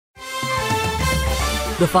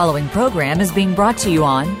The following program is being brought to you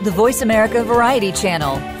on the Voice America Variety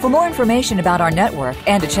Channel. For more information about our network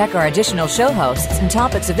and to check our additional show hosts and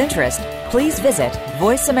topics of interest, please visit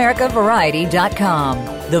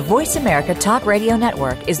voiceamericavariety.com. The Voice America Talk Radio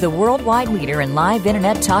Network is the worldwide leader in live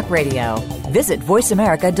Internet talk radio. Visit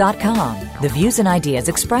voiceamerica.com. The views and ideas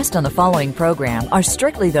expressed on the following program are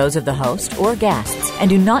strictly those of the host or guests and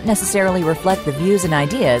do not necessarily reflect the views and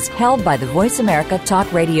ideas held by the Voice America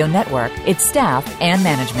Talk Radio Network, its staff, and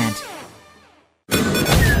management.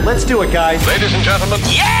 Let's do it, guys. Ladies and gentlemen.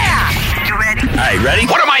 Yeah! You ready? All right, ready?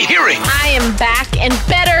 What am I hearing? I am back and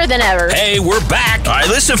better than ever. Hey, we're back. All right,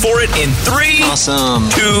 listen for it in 3, Awesome.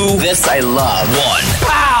 2, This I love. 1.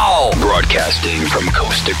 Pow! Broadcasting from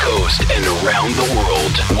coast to coast and around the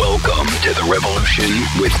world. Welcome to The Revolution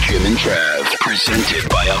with Jim and Trav. Presented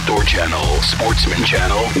by Outdoor Channel, Sportsman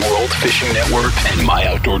Channel, World Fishing Network, and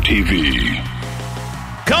MyOutdoorTV.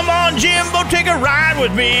 Come on, Jimbo, take a ride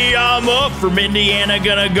with me. I'm up from Indiana,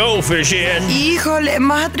 gonna go fishing. Híjole,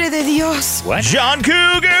 madre de Dios. What? John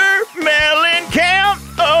Cougar, Mellencamp,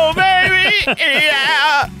 oh baby,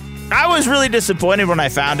 yeah. I was really disappointed when I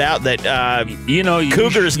found out that,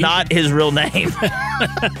 Cougar's not his real name.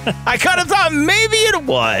 I kind of thought maybe it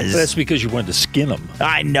was. That's because you wanted to skin him.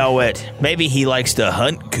 I know it. Maybe he likes to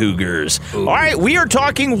hunt cougars. Ooh. All right, we are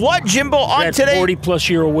talking what, Jimbo, on today?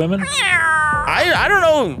 40-plus-year-old women? I don't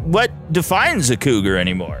know what defines a cougar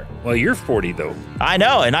anymore. Well, you're 40, though. I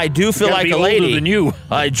know, and I do feel like a lady. Older than you.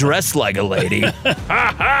 I dress like a lady. Ha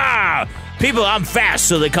ha! People, I'm fast,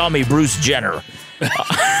 so they call me Bruce Jenner.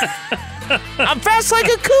 I'm fast like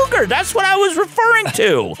a cougar. That's what I was referring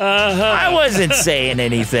to. I wasn't saying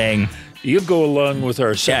anything. You'll go along with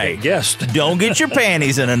our second guest. Don't get your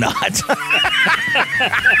panties in a knot.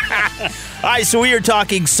 All right, so we are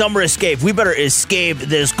talking summer escape. We better escape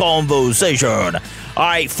this conversation. All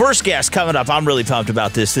right, first guest coming up. I'm really pumped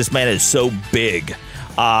about this. This man is so big.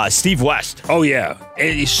 Steve West. Oh, yeah.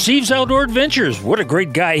 Steve's Outdoor Adventures. What a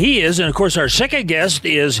great guy he is. And, of course, our second guest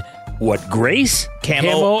is... What, Grace?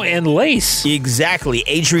 Camo and Lace. Exactly.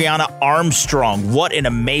 Adriana Armstrong. What an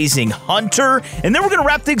amazing hunter. And then we're going to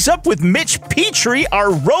wrap things up with Mitch Petrie,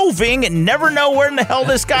 our roving, never know where in the hell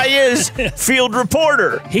this guy is, field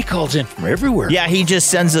reporter. He calls in from everywhere. Yeah, he just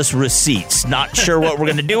sends us receipts. Not sure what we're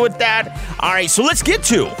going to do with that. All right, so let's get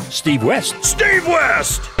to Steve West. Steve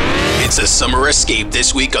West! It's a summer escape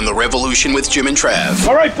this week on The Revolution with Jim and Trav.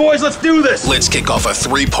 All right, boys, let's do this. Let's kick off a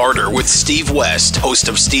 3-parter with Steve West, host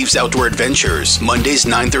of Steve's Outdoor Adventures, Mondays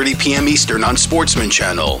 9:30 p.m. Eastern on Sportsman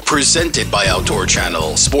Channel. Presented by Outdoor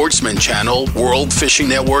Channel, Sportsman Channel, World Fishing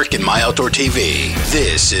Network, and MyOutdoorTV.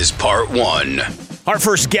 This is part 1. Our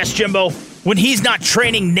first guest, Jimbo, when he's not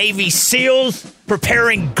training Navy SEALs,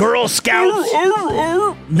 preparing Girl Scouts,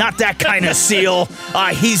 not that kind of SEAL.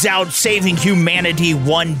 He's out saving humanity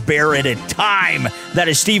one bear at a time. That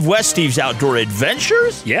is Steve West, Steve's Outdoor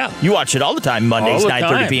Adventures. Yeah. You watch it all the time, Mondays,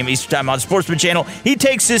 9:30 p.m. Eastern Time on Sportsman Channel. He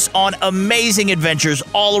takes us on amazing adventures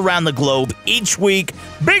all around the globe each week.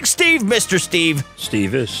 Big Steve, Mr. Steve.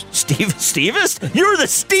 Stevest. Stevest? You're the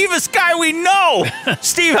Stevest guy we know.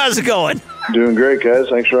 Steve, how's it going? Doing great, guys.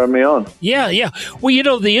 Thanks for having me on. Yeah.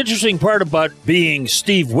 Well, the interesting part about being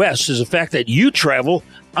Steve West is the fact that you travel,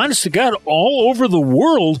 honest to God, all over the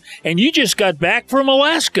world, and you just got back from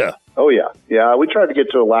Alaska. Oh, yeah. Yeah, we try to get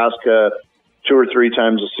to Alaska 2 or 3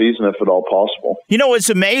 times a season if at all possible. You know, what's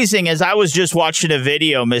amazing is I was just watching a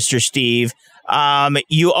video, Mr. Steve.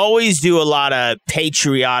 You always do a lot of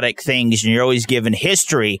patriotic things, and you're always giving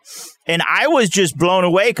history. And I was just blown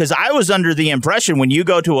away because I was under the impression when you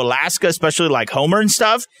go to Alaska, especially like Homer and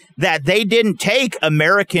stuff, that they didn't take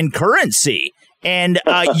American currency. And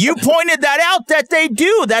you pointed that out that they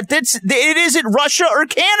do, that it isn't Russia or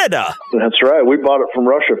Canada. That's right. We bought it from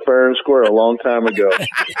Russia fair and square a long time ago.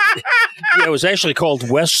 Yeah, it was actually called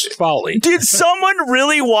West Folly. Did someone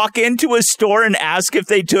really walk into a store and ask if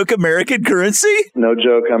they took American currency? No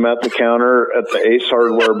joke. I'm at the counter at the Ace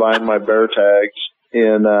Hardware buying my bear tags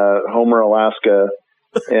in Homer, Alaska,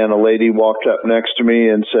 and a lady walked up next to me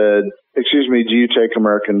and said, "Excuse me, do you take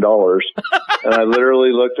American dollars?" And I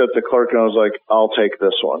literally looked at the clerk and I was like, "I'll take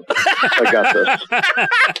this one. I got this."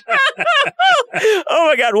 Oh,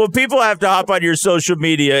 my God. Well, people have to hop on your social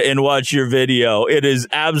media and watch your video. It is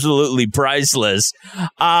absolutely priceless.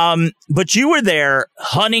 But you were there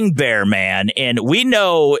hunting bear, man, and we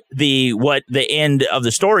know what the end of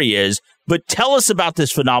the story is. But tell us about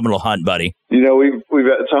this phenomenal hunt, buddy. You know,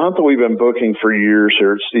 it's a hunt that we've been booking for years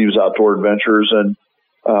here at Steve's Outdoor Adventures, and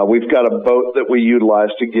we've got a boat that we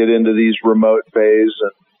utilize to get into these remote bays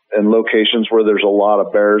and locations where there's a lot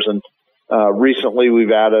of bears. And recently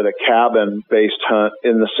we've added a cabin-based hunt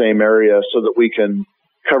in the same area so that we can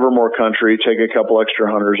cover more country, take a couple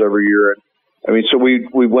extra hunters every year. I mean, so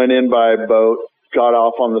we went in by boat, got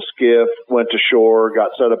off on the skiff, went to shore,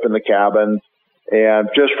 got set up in the cabin, and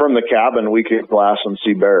just from the cabin we could glass and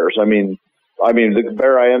see bears. I mean, the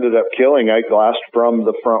bear I ended up killing, I glassed from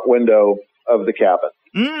the front window of the cabin.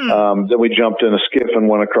 Then we jumped in a skiff and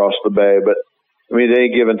went across the bay. But I mean, at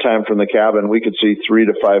any given time from the cabin, we could see 3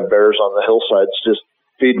 to 5 bears on the hillsides just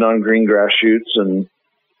feeding on green grass shoots and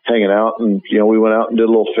hanging out. And, you know, we went out and did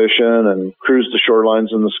a little fishing and cruised the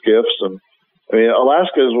shorelines in the skiffs. And I mean,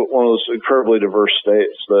 Alaska is one of those incredibly diverse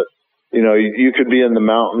states that, you know, you could be in the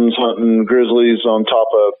mountains hunting grizzlies on top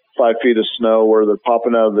of 5 feet of snow where they're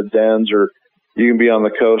popping out of the dens, or you can be on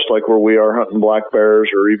the coast like where we are hunting black bears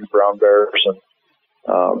or even brown bears. And,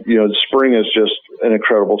 you know, spring is just an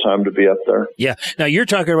incredible time to be up there. Yeah. Now, you're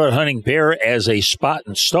talking about hunting bear as a spot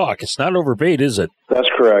and stalk. It's not overbait, is it? That's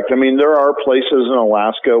correct. I mean, there are places in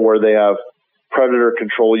Alaska where they have predator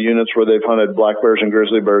control units where they've hunted black bears and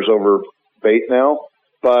grizzly bears over bait now.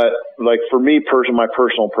 But, like, for me, my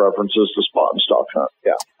personal preference is the spot and stalk hunt.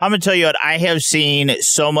 Yeah. I'm going to tell you what, I have seen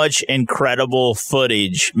so much incredible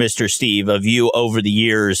footage, Mr. Steve, of you over the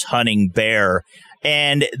years hunting bear.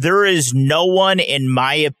 And there is no one, in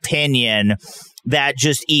my opinion, that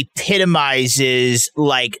just epitomizes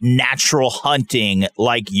like natural hunting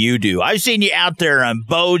like you do. I've seen you out there on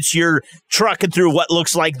boats. You're trucking through what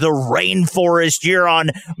looks like the rainforest. You're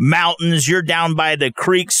on mountains. You're down by the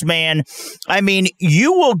creeks, man. I mean,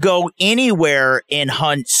 you will go anywhere and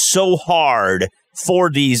hunt so hard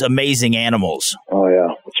for these amazing animals. Oh,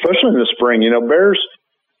 yeah. Especially in the spring. You know, bears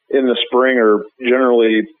in the spring are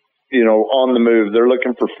generally, you know, on the move. They're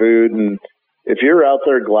looking for food, and if you're out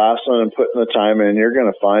there glassing and putting the time in, you're going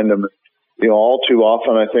to find them. You know, all too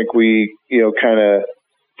often, I think we, you know, kind of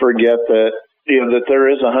forget that, you know, that there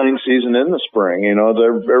is a hunting season in the spring. You know,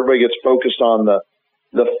 everybody gets focused on the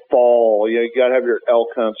fall. You know, you got to have your elk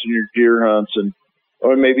hunts and your deer hunts, and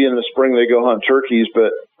or maybe in the spring they go hunt turkeys.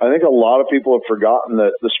 But I think a lot of people have forgotten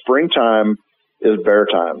that the springtime is bear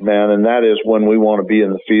time, man, and that is when we want to be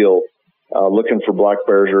in the field looking for black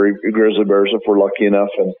bears or grizzly bears if we're lucky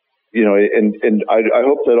enough. And you know, and I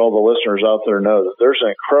hope that all the listeners out there know that there's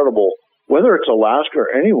an incredible, whether it's Alaska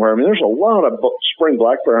or anywhere, I mean, there's a lot of spring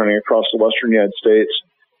black bear hunting across the western United States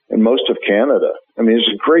and most of Canada. I mean, it's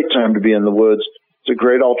a great time to be in the woods. It's a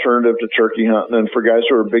great alternative to turkey hunting. And for guys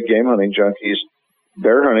who are big game hunting junkies,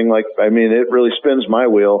 bear hunting, like, I mean, it really spins my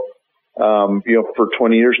wheel. You know, for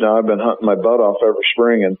 20 years now, I've been hunting my butt off every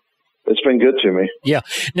spring, and it's been good to me. Yeah.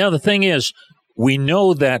 Now, the thing is, we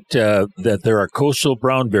know that there are coastal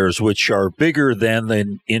brown bears, which are bigger than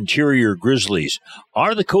the interior grizzlies.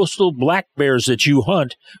 Are the coastal black bears that you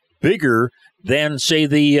hunt bigger than, say,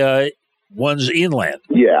 the ones inland?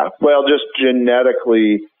 Yeah, well, just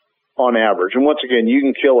genetically on average. And once again, you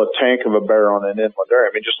can kill a tank of a bear on an inland area.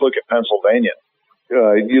 I mean, just look at Pennsylvania.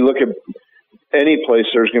 You look at any place,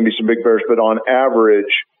 there's going to be some big bears, but on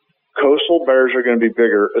average, coastal bears are going to be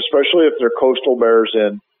bigger, especially if they're coastal bears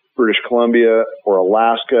in British Columbia or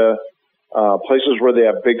Alaska, places where they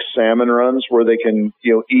have big salmon runs where they can,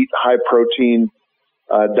 you know, eat high protein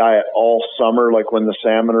diet all summer, like when the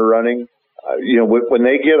salmon are running. You know, when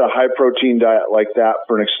they get a high protein diet like that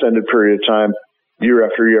for an extended period of time, year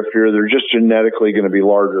after year after year, they're just genetically going to be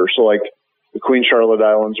larger. So like the Queen Charlotte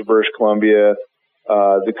Islands of British Columbia,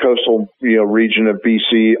 the coastal, you know, region of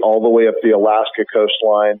BC, all the way up the Alaska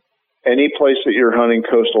coastline, any place that you're hunting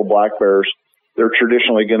coastal black bears, they're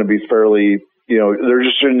traditionally going to be fairly, you know, they're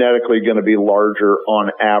just genetically going to be larger on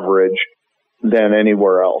average than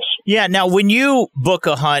anywhere else. Yeah. Now, when you book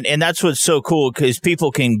a hunt, and that's what's so cool because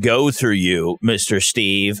people can go through you, Mr.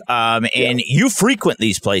 Steve, and you frequent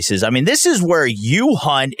these places. I mean, this is where you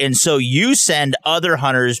hunt, and so you send other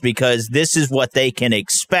hunters because this is what they can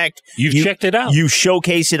expect. You've checked it out. You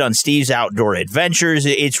showcase it on Steve's Outdoor Adventures.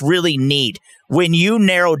 It's really neat. When you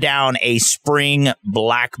narrow down a spring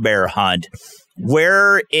black bear hunt,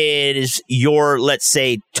 where is your, let's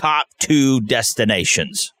say, top 2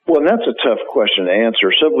 destinations? Well, that's a tough question to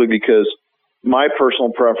answer simply because my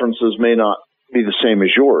personal preferences may not be the same as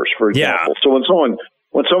yours, for example. Yeah. So when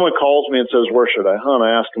someone calls me and says, where should I hunt?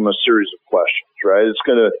 I ask them a series of questions, right? It's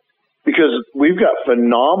going to, because we've got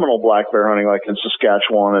phenomenal black bear hunting like in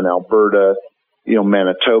Saskatchewan and Alberta, you know,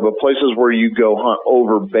 Manitoba, places where you go hunt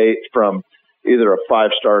over bait from either a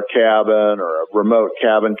 5-star cabin or a remote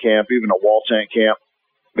cabin camp, even a wall tent camp.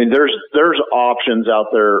 I mean, there's options out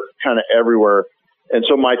there kind of everywhere. And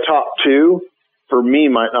so my top 2 for me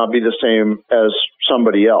might not be the same as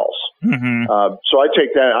somebody else. Mm-hmm. So I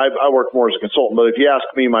take that. I work more as a consultant, but if you ask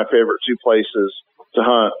me my favorite 2 places to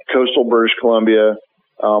hunt, coastal British Columbia,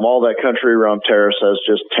 All that country around Terrace has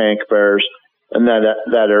just tank bears, and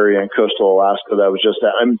that area in coastal Alaska that was just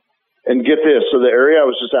that. And get this, so the area I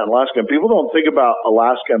was just at in Alaska, and people don't think about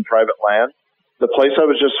Alaska and private land. The place I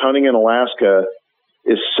was just hunting in Alaska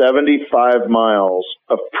is 75 miles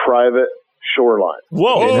of private shoreline.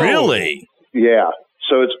 Whoa, really? Yeah.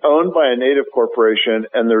 So it's owned by a native corporation,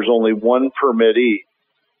 and there's only one permittee,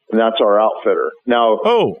 and that's our outfitter. Now,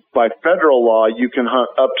 by federal law, you can hunt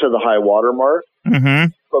up to the high water mark,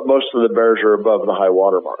 but most of the bears are above the high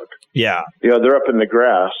water mark. Yeah. They're up in the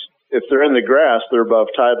grass. If they're in the grass, they're above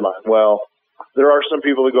tide line. Well, there are some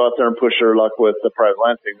people that go out there and push their luck with the private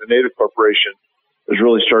land thing. The native corporation is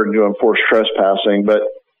really starting to enforce trespassing, but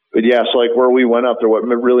yeah, so like where we went out there, what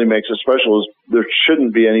really makes it special is there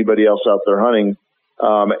shouldn't be anybody else out there hunting,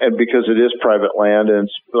 and because it is private land, and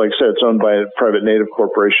it's, like I said, it's owned by a private native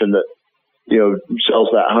corporation that sells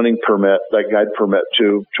that hunting permit, that guide permit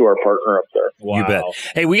to our partner up there. Wow. You bet.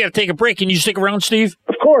 Hey, we got to take a break. Can you stick around, Steve?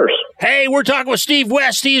 Of course. Hey, we're talking with Steve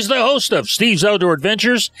West. He's the host of Steve's Outdoor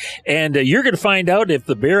Adventures, and you're going to find out if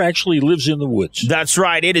the bear actually lives in the woods. That's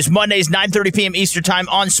right. It is Mondays, 9:30 p.m. Eastern Time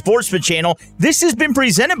on Sportsman Channel. This has been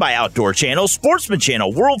presented by Outdoor Channel, Sportsman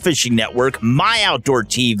Channel, World Fishing Network,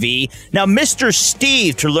 MyOutdoorTV. Now, Mr.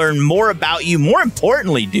 Steve, to learn more about you, more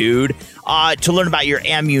importantly, dude, to learn about your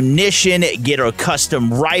ammunition, get a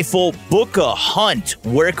custom rifle, book a hunt,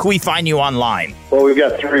 where can we find you online? Well, we've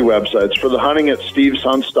got 3 websites. For the hunting, it's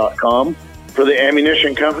steveshunts.com. For the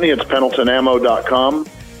ammunition company, it's pendletonammo.com.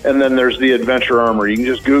 And then there's the Adventure Armory. You can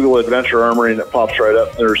just Google Adventure Armory and it pops right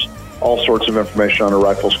up. There's all sorts of information on a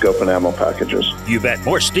rifle scope and ammo packages. You bet.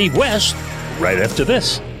 More Steve West right after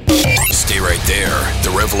this. Stay right there.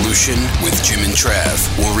 The Revolution with Jim and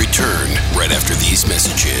Trav will return right after these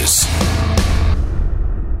messages.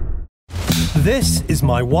 This is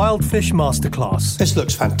my Wild Fish Masterclass. This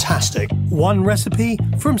looks fantastic. One recipe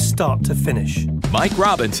from start to finish. Mike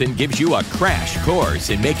Robinson gives you a crash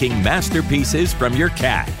course in making masterpieces from your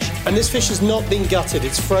catch. And this fish has not been gutted.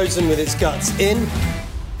 It's frozen with its guts in.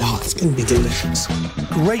 Oh, it's going to be delicious.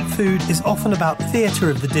 Great food is often about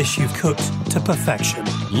theatre of the dish you've cooked to perfection.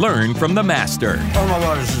 Learn from the master. Oh my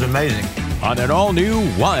God, this is amazing. On an all-new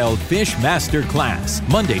Wild Fish Masterclass,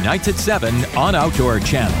 Monday nights at 7 on Outdoor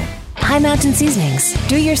Channel. High Mountain Seasonings.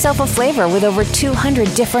 Do yourself a flavor with over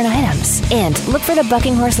 200 different items. And look for the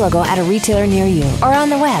Bucking Horse logo at a retailer near you or on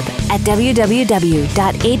the web at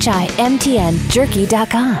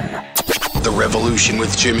www.himtnjerky.com. The Revolution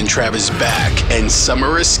with Jim and Trav is back, and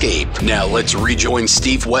summer escape. Now let's rejoin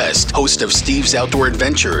Steve West, host of Steve's Outdoor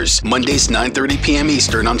Adventures, Mondays 9:30 p.m.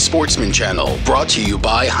 Eastern on Sportsman Channel. Brought to you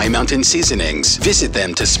by High Mountain Seasonings. Visit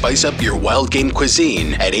them to spice up your wild game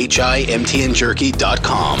cuisine at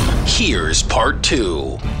himtnjerky.com. Here's part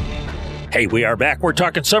 2. Hey, we are back. We're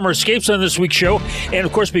talking summer escapes on this week's show. And,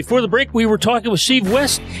 of course, before the break, we were talking with Steve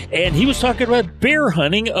West, and he was talking about bear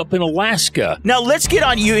hunting up in Alaska. Now, let's get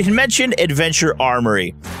on. You mentioned Adventure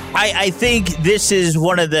Armory. I think this is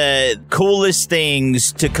one of the coolest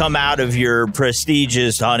things to come out of your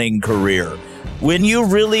prestigious hunting career. When you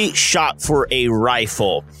really shop for a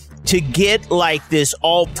rifle, to get like this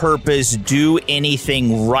all-purpose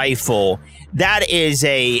do-anything rifle, that is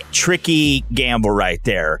a tricky gamble right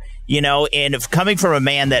there. And if coming from a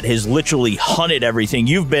man that has literally hunted everything,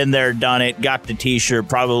 you've been there, done it, got the T-shirt,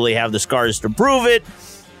 probably have the scars to prove it.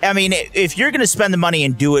 I mean, if you're going to spend the money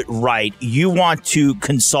and do it right, you want to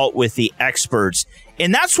consult with the experts.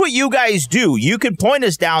 And that's what you guys do. You can point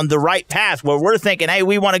us down the right path where we're thinking, hey,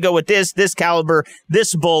 we want to go with this caliber,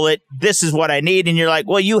 this bullet, this is what I need. And you're like,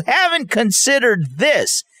 well, you haven't considered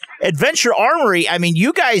this. Adventure Armory, I mean,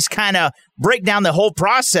 you guys kind of break down the whole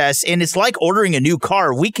process, and it's like ordering a new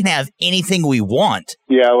car. We can have anything we want.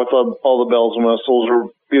 Yeah, with all the bells and whistles.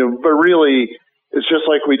 But really, it's just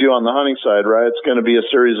like we do on the hunting side, right? It's going to be a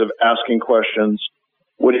series of asking questions.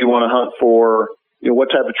 What do you want to hunt for?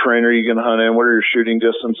 What type of terrain are you going to hunt in? What are your shooting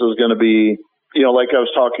distances going to be? Like I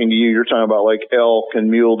was talking to you, you're talking about like elk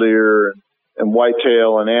and mule deer and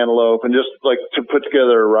whitetail and antelope, and just like to put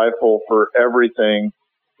together a rifle for everything.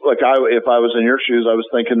 Like if I was in your shoes, I was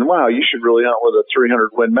thinking, wow, you should really hunt with a 300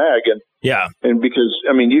 Win Mag. And because,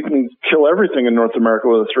 I mean, you can kill everything in North America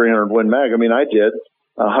with a 300 Win Mag. I mean, I did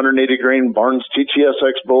 180 grain Barnes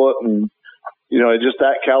TTSX bullet and, just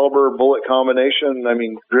that caliber bullet combination. I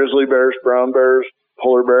mean, grizzly bears, brown bears,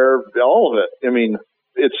 polar bear, all of it. I mean,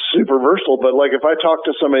 it's super versatile. But like if I talk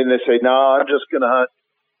to somebody and they say, no, I'm just going to hunt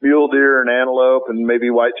mule deer and antelope and maybe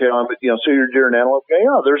whitetail, so your deer and antelope.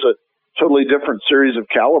 Yeah, there's a totally different series of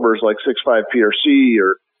calibers like 6.5 PRC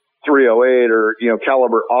or 308 or,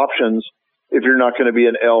 caliber options if you're not going to be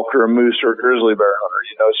an elk or a moose or a grizzly bear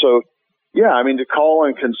hunter, So yeah, I mean, to call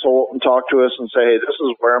and consult and talk to us and say, hey, this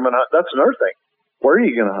is where I'm going to hunt. That's another thing. Where are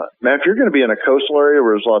you going to hunt? Man, if you're going to be in a coastal area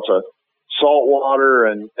where there's lots of salt water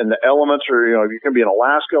and the elements, or, you know, if you're going to be in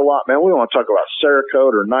Alaska a lot, man, we want to talk about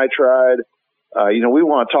Cerakote or nitride. You know, we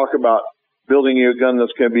want to talk about building you a gun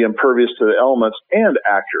that's going to be impervious to the elements and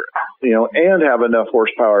accurate, you know, and have enough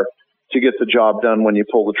horsepower to get the job done when you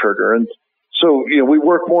pull the trigger. And so, you know, we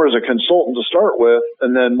work more as a consultant to start with.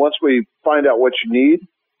 And then once we find out what you need,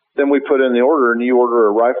 then we put in the order, and you order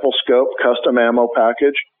a rifle scope, custom ammo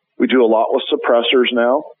package. We do a lot with suppressors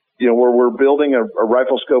now, you know, where we're building a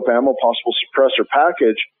rifle scope ammo possible suppressor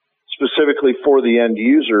package specifically for the end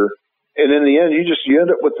user. And in the end, you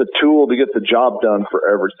end up with the tool to get the job done for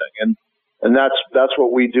everything. And that's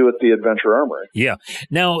what we do at the Adventure Armory. Yeah.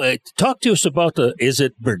 Now, talk to us about is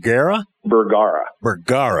it Bergara?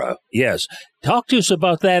 Bergara, yes. Talk to us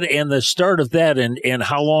about that and the start of that and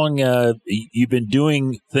how long you've been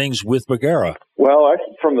doing things with Bergara. Well,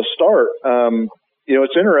 from the start, you know,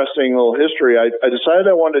 it's interesting little history. I decided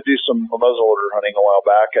I wanted to do some muzzleloader hunting a while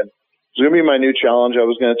back, and it was going to be my new challenge. I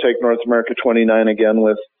was going to take North America 29 again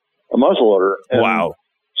with a muzzleloader. Wow.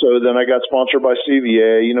 So then I got sponsored by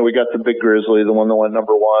CVA. You know, we got the big Grizzly, the one that went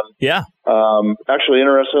number one. Yeah. Actually,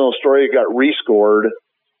 interesting little story. It got rescored.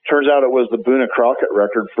 Turns out it was the Boone and Crockett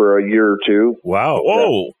record for a year or two. Wow.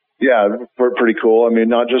 Whoa. Yeah, pretty cool. I mean,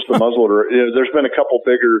 not just the muzzleloader. You know, there's been a couple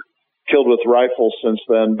bigger killed with rifles since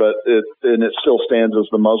then, but it still stands as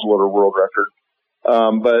the muzzleloader world record.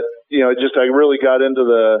 But you know, I really got into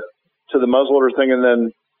the muzzleloader thing, and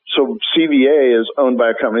then so CVA is owned by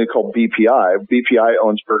a company called BPI. BPI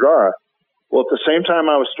owns Bergara. Well, at the same time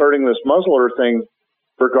I was starting this muzzleloader thing,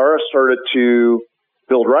 Bergara started to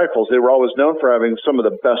build rifles. They were always known for having some of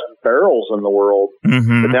the best barrels in the world.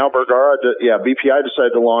 Mm-hmm. But now BPI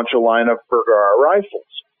decided to launch a line of Bergara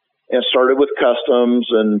rifles, and started with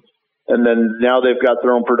customs, and then now they've got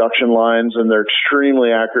their own production lines, and they're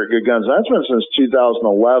extremely accurate, good guns. That's been since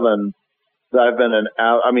 2011 that I've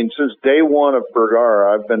been since day one of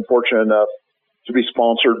Bergara, I've been fortunate enough to be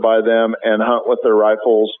sponsored by them and hunt with their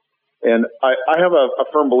rifles. And I have a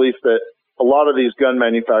firm belief that a lot of these gun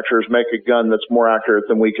manufacturers make a gun that's more accurate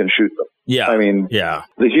than we can shoot them. Yeah. I mean, the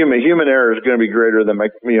human error is going to be greater than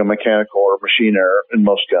mechanical or machine error in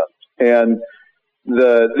most guns. And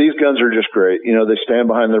these guns are just great. You know, they stand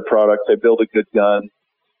behind their product. They build a good gun.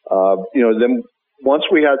 You know, then once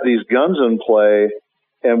we had these guns in play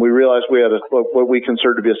and we realized we had what we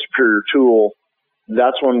considered to be a superior tool,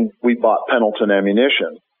 that's when we bought Pendleton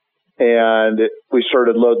ammunition. And we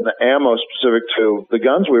started loading the ammo specific to the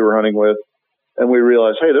guns we were hunting with. And we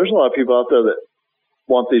realized, hey, there's a lot of people out there that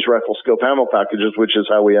want these rifle scope ammo packages, which is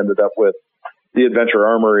how we ended up with the Adventure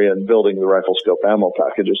Armory and building the rifle scope ammo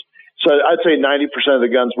packages. So I'd say 90% of the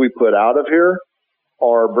guns we put out of here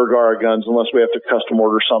are Bergara guns, unless we have to custom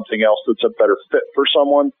order something else that's a better fit for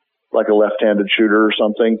someone, like a left-handed shooter or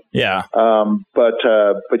something. Yeah. But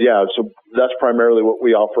yeah, so that's primarily what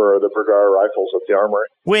we offer are the Bergara rifles at the Armory.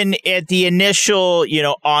 When at the initial,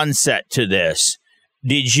 onset to this,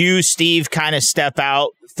 did you, Steve, kind of step out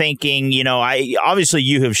thinking, obviously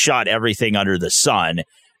you have shot everything under the sun.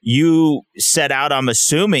 You set out, I'm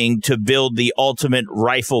assuming, to build the ultimate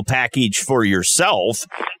rifle package for yourself.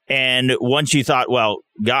 And once you thought, well,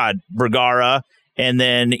 God, Bergara, and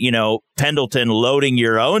then, Pendleton loading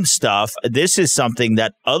your own stuff, this is something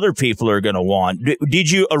that other people are going to want. Did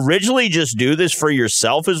you originally just do this for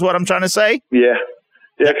yourself is what I'm trying to say? Yeah.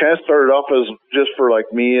 Yeah, it kind of started off as just for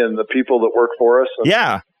like me and the people that work for us. And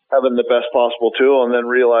having the best possible tool, and then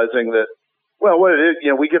realizing that, well, what it is,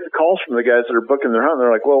 we get the calls from the guys that are booking their hunt.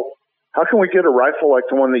 They're like, well, how can we get a rifle like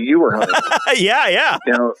the one that you were hunting? Yeah.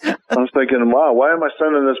 I was thinking, wow, why am I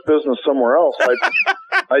sending this business somewhere else?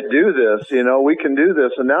 I do this, we can do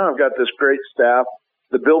this. And now I've got this great staff.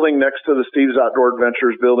 The building next to the Steve's Outdoor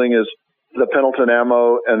Adventures building is the Pendleton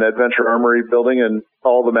Ammo and Adventure Armory building, and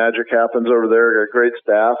all the magic happens over there. Got great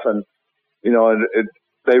staff, and,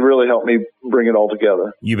 they really helped me bring it all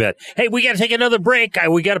together. You bet. Hey, we got to take another break.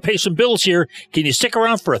 We got to pay some bills here. Can you stick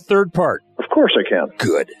around for a third part? Of course I can.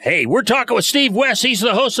 Good. Hey, we're talking with Steve West. He's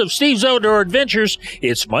the host of Steve's Outdoor Adventures.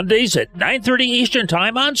 It's Mondays at 9:30 Eastern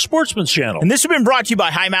Time on Sportsman Channel. And this has been brought to you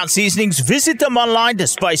by High Mount Seasonings. Visit them online to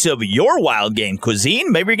spice up your wild game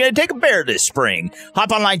cuisine. Maybe you're going to take a bear this spring.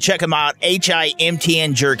 Hop online, check them out,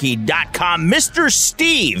 HIMTNjerky.com. Mr.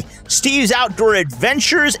 Steve, Steve's Outdoor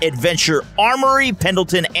Adventures, Adventure Armory,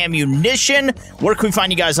 Pendleton Ammunition. Where can we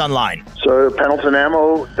find you guys online? So,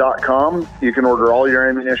 PendletonAmmo.com. You can order all your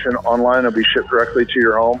ammunition online. It'll be shipped directly to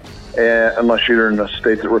your home, unless you're in a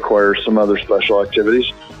state that requires some other special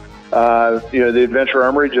activities. The Adventure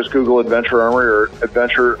Armory, just Google Adventure Armory or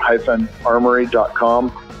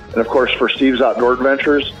adventure-armory.com. And, of course, for Steve's Outdoor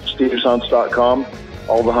Adventures, steveshunts.com.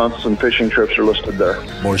 All the hunts and fishing trips are listed there.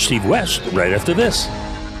 More Steve West right after this.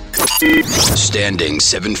 Standing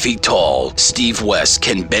 7 feet tall, Steve West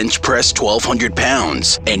can bench press 1,200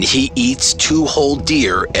 pounds, and he eats 2 whole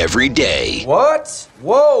deer every day. What?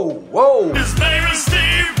 Whoa. His name is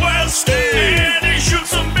Steve West, and he shoots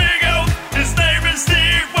some big elk. His name is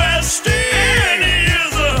Steve West, and he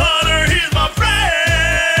is a hunter. He's my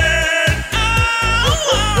friend.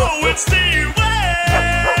 Oh, it's Steve West.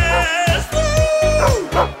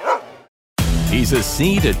 He's a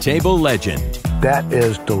seed-to-table legend. That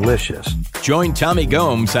is delicious. Join Tommy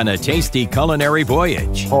Gomes on a tasty culinary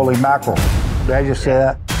voyage. Holy mackerel. Did I just say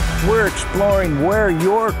that? We're exploring where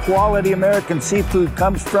your quality American seafood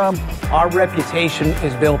comes from. Our reputation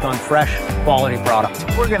is built on fresh, quality product.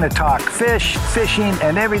 We're going to talk fish, fishing,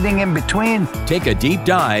 and everything in between. Take a deep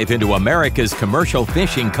dive into America's commercial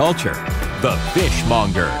fishing culture. The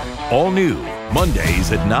Fishmonger. All new,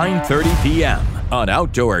 Mondays at 9:30 p.m. on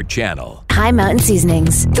Outdoor Channel. High Mountain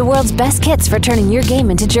Seasonings, the world's best kits for turning your game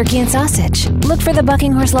into jerky and sausage. Look for the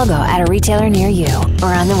Bucking Horse logo at a retailer near you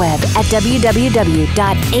or on the web at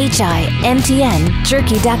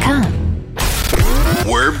www.himtnjerky.com.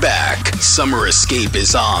 We're back. Summer Escape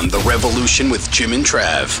is on The Revolution with Jim and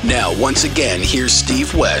Trav. Now, once again, here's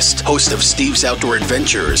Steve West, host of Steve's Outdoor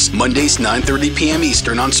Adventures, Mondays 9:30 p.m.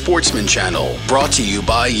 Eastern on Sportsman Channel. Brought to you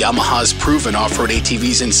by Yamaha's proven off-road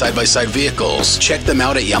ATVs and side-by-side vehicles. Check them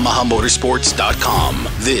out at YamahaMotorsports.com.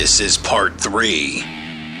 This is part 3.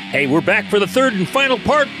 Hey, we're back for the third and final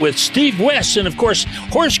part with Steve West. And, of course,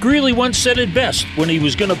 Horace Greeley once said it best when he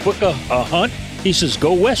was going to book a hunt. He says,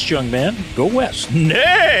 go west, young man. Go west.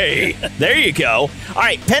 Nay! There you go. All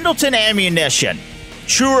right, Pendleton Ammunition.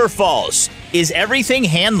 True or false? Is everything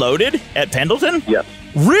hand-loaded at Pendleton? Yes.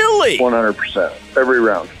 Really? 100%. Every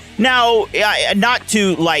round. Now, not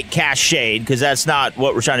to, cast shade, because that's not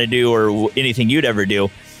what we're trying to do or anything you'd ever do.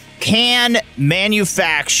 Can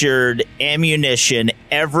manufactured ammunition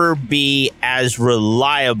ever be as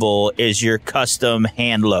reliable as your custom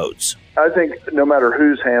hand loads? I think no matter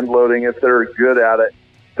who's hand loading, if they're good at it,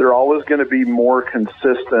 they're always going to be more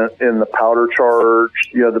consistent in the powder charge.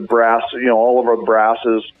 The brass, all of our brass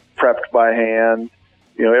is prepped by hand.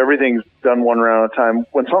 Everything's done one round at a time.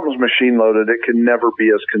 When something's machine loaded, it can never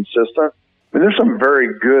be as consistent. I mean, there's some very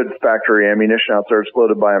good factory ammunition out there that's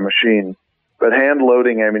loaded by a machine, but hand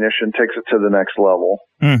loading ammunition takes it to the next level.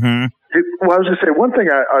 Mm-hmm. Well, I was going to say, one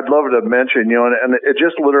thing I'd love to mention, and it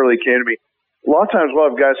just literally came to me. A lot of times we'll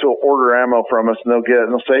have guys who will order ammo from us, and they'll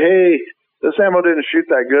say, hey, this ammo didn't shoot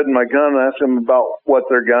that good in my gun. I ask them about what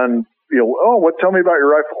their gun, tell me about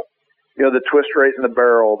your rifle. The twist rate in the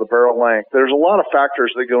barrel length. There's a lot of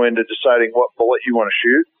factors that go into deciding what bullet you want to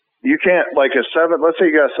shoot. You can't, let's say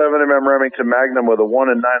you got a 7mm Remington Magnum with a 1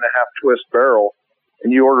 9.5 twist barrel,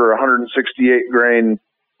 and you order a 168 grain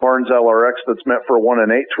Barnes LRX that's meant for a 1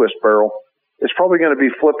 8 twist barrel. It's probably going to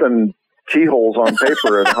be flipping keyholes on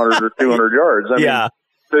paper at 100 or 200 yards. I mean,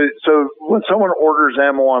 so when someone orders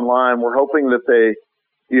ammo online, we're hoping that they,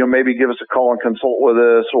 maybe give us a call and consult with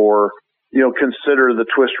us, or, consider the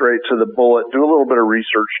twist rate to the bullet, do a little bit of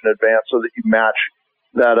research in advance so that you match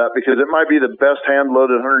that up, because it might be the best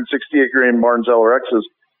hand-loaded 168 grain Barnes LRXs,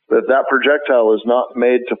 but if that projectile is not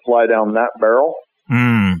made to fly down that barrel,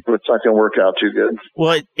 it's not going to work out too good.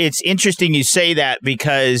 Well, it's interesting you say that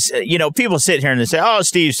because, people sit here and they say, oh,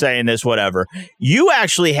 Steve's saying this, whatever. You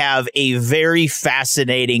actually have a very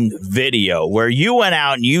fascinating video where you went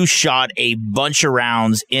out and you shot a bunch of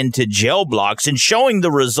rounds into gel blocks and showing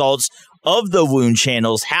the results of the wound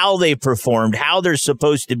channels, how they performed, how they're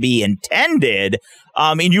supposed to be intended.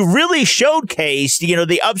 And you really showcased,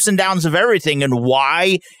 the ups and downs of everything and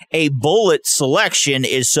why a bullet selection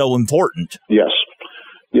is so important. Yes.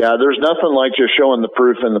 Yeah, there's nothing like just showing the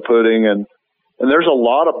proof in the pudding. And there's a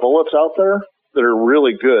lot of bullets out there that are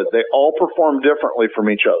really good. They all perform differently from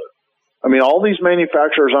each other. I mean, all these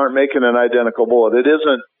manufacturers aren't making an identical bullet. It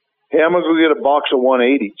isn't, hey, I'm going to go get a box of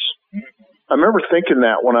 180s. I remember thinking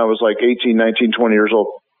that when I was like 18, 19, 20 years old.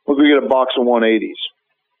 We'll go get a box of 180s.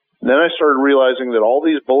 And then I started realizing that all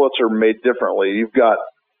these bullets are made differently. You've got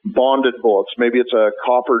bonded bullets. Maybe it's a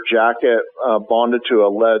copper jacket bonded to a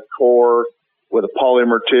lead core with a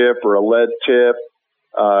polymer tip or a lead tip.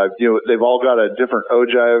 They've all got a different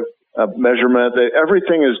ogive measurement.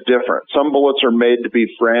 Everything is different. Some bullets are made to be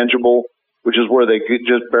frangible, which is where they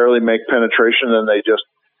just barely make penetration and they just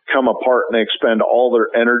come apart and they expend all their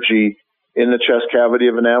energy in the chest cavity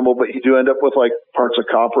of an animal. But you do end up with like parts of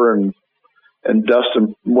copper and dust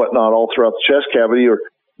and whatnot all throughout the chest cavity. Or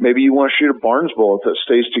Maybe you want to shoot a Barnes bullet that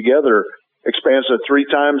stays together, expands to 3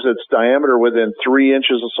 times its diameter within 3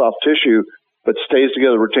 inches of soft tissue, but stays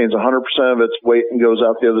together, retains 100% of its weight and goes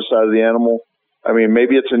out the other side of the animal. I mean,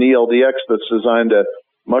 maybe it's an ELDX that's designed to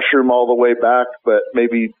mushroom all the way back, but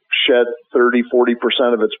maybe shed 30,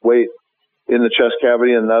 40% of its weight in the chest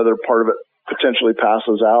cavity, and the other part of it potentially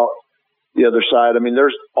passes out the other side. I mean,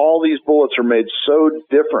 there's all these bullets are made so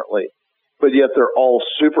differently, but yet they're all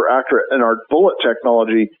super accurate. And our bullet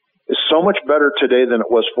technology is so much better today than it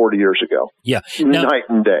was 40 years ago. Yeah. Night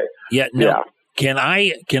and day. Yeah. Now, can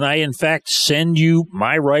I in fact send you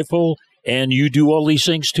my rifle and you do all these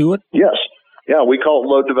things to it? Yes. Yeah, we call it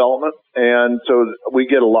load development. And so we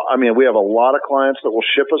get a lot. I mean, we have a lot of clients that will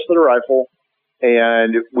ship us their rifle,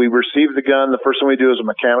 and we receive the gun. The first thing we do is a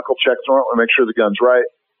mechanical check on it. We make sure the gun's right,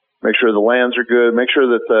 make sure the lands are good, make sure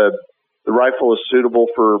that the rifle is suitable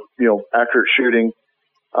for, accurate shooting.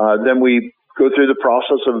 Then we go through the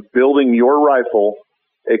process of building your rifle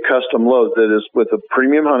a custom load that is with a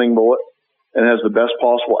premium hunting bullet and has the best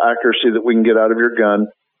possible accuracy that we can get out of your gun.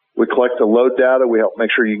 We collect the load data. We help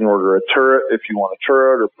make sure you can order a turret if you want a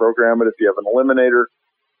turret, or program it if you have an eliminator,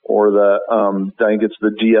 or I think it's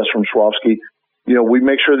the DS from Swarovski. We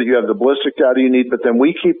make sure that you have the ballistic data you need, but then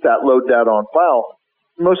we keep that load data on file.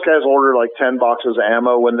 Most guys order like 10 boxes of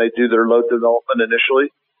ammo when they do their load development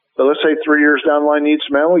initially. So let's say 3 years down the line, you need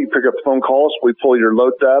some ammo. You pick up the phone, call us. We pull your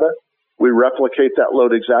load data. We replicate that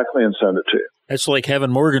load exactly and send it to you. That's like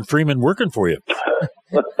having Morgan Freeman working for you.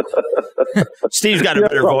 Steve's got a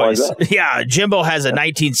better voice. Yeah, Jimbo has a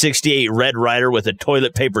 1968 Red Ryder with a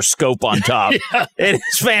toilet paper scope on top. Yeah. It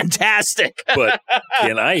is fantastic. But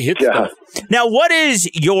can I hit stuff? Now, what is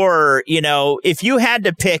your, if you had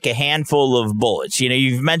to pick a handful of bullets,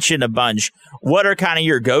 you've mentioned a bunch, what are kind of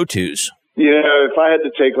your go-tos? If I had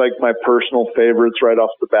to take like my personal favorites right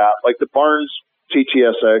off the bat, like the Barnes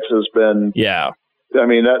TTSX has been, I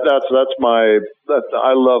mean, I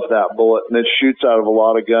love that bullet, and it shoots out of a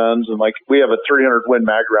lot of guns. And like, we have a 300 Win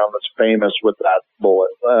Mag round that's famous with that bullet.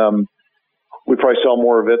 We probably sell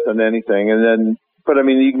more of it than anything. But I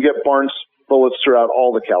mean, you can get Barnes bullets throughout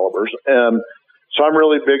all the calibers. So I'm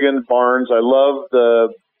really big in Barnes. I love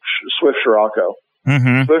the Swift Scirocco.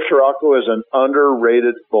 Mm-hmm. Swift Scirocco is an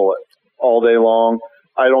underrated bullet all day long.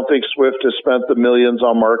 I don't think Swift has spent the millions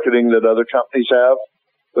on marketing that other companies have,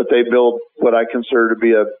 but they build what I consider to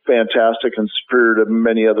be a fantastic and superior to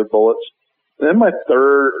many other bullets. And then my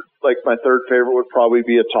third favorite would probably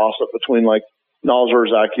be a toss-up between like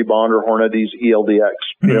Nosler's AccuBond or Hornady's ELDX.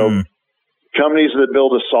 Companies that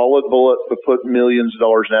build a solid bullet but put millions of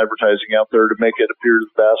dollars in advertising out there to make it appear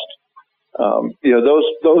the best.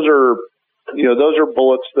 Those are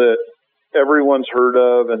bullets that everyone's heard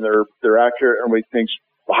of, and they're accurate, and everybody thinks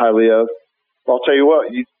highly of. I'll tell you what,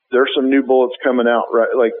 there's some new bullets coming out,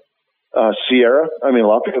 right? Like Sierra. I mean, a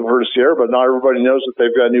lot of people have heard of Sierra, but not everybody knows that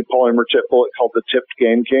they've got a new polymer tip bullet called the Tipped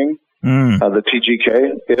Game King, the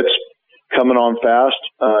TGK. It's coming on fast.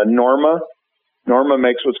 Norma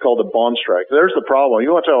makes what's called a Bond Strike. There's the problem.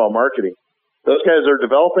 You want to talk about marketing. Those guys are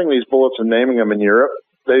developing these bullets and naming them in Europe.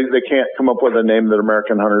 They can't come up with a name that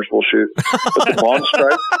American hunters will shoot. But the Bond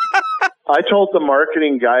Strike, I told the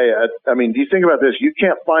marketing guy, do you think about this? You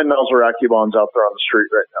can't find Nosler AccuBonds out there on the street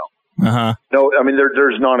right now. Uh-huh. No, I mean,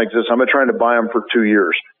 there's non-existent. I've been trying to buy them for 2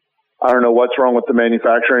 years. I don't know what's wrong with the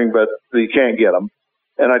manufacturing, but you can't get them.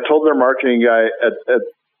 And I told their marketing guy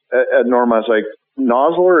at Norma, I was like,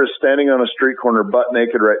 Nosler is standing on a street corner butt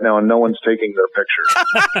naked right now, and no one's taking their pictures.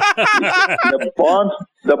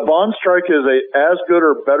 The Bond Strike is as good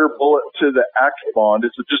or better bullet to the AccuBond.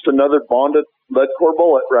 It's just another bonded lead core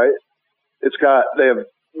bullet, right? They have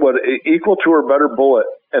equal to or better bullet,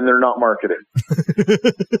 and they're not marketing.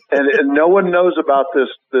 and no one knows about this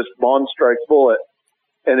Bond Strike bullet,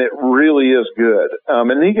 and it really is good. And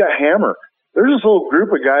then you got Hammer. There's this little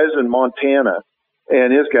group of guys in Montana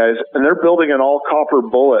and his guys, and they're building an all-copper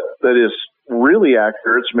bullet that is really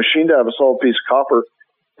accurate. It's machined out of a solid piece of copper,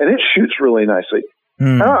 and it shoots really nicely.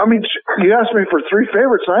 I mean, you asked me for 3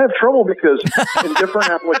 favorites, and I have trouble because in different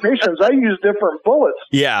applications, I use different bullets.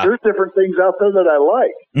 Yeah. There's different things out there that I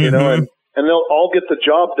like, and they'll all get the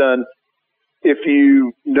job done if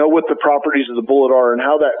you know what the properties of the bullet are and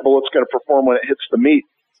how that bullet's going to perform when it hits the meat.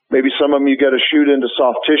 Maybe some of them you got to shoot into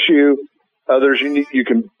soft tissue. Others you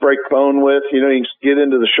can break bone with, you can get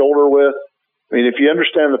into the shoulder with. I mean, if you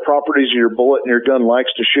understand the properties of your bullet and your gun likes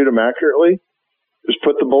to shoot them accurately, Just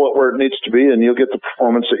put the bullet where it needs to be, and you'll get the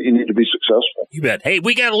performance that you need to be successful. You bet. Hey,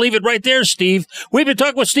 we got to leave it right there, Steve. We've been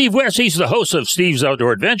talking with Steve West. He's the host of Steve's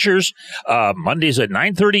Outdoor Adventures, Mondays at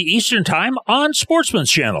 9:30 Eastern Time on Sportsman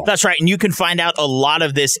Channel. That's right, and you can find out a lot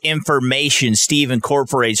of this information Steve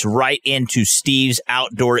incorporates right into Steve's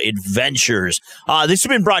Outdoor Adventures. This has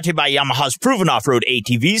been brought to you by Yamaha's proven off-road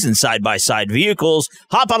ATVs and side-by-side vehicles.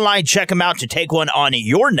 Hop online, check them out to take one on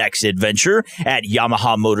your next adventure at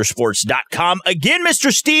YamahaMotorsports.com. Again,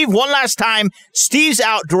 Mr. Steve, one last time, Steve's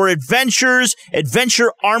Outdoor Adventures,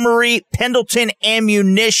 Adventure Armory, Pendleton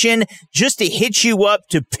Ammunition, just to hit you up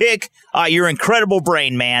to pick your incredible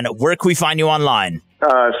brain, man. Where can we find you online?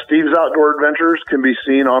 Steve's Outdoor Adventures can be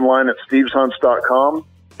seen online at steveshunts.com.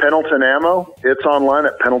 Pendleton Ammo, it's online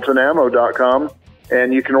at pendletonammo.com.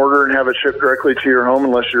 And you can order and have it shipped directly to your home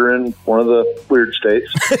unless you're in one of the weird states.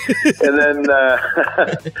 And then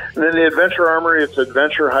the Adventure Armory, it's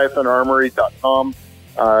adventure-armory.com.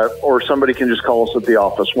 Or somebody can just call us at the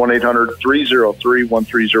office,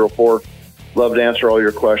 1-800-303-1304. Love to answer all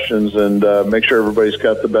your questions and make sure everybody's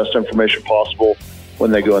got the best information possible when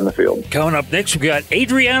they go in the field. Coming up next, we've got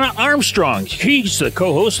Adriana Armstrong. She's the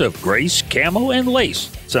co-host of Grace, Camo, and Lace.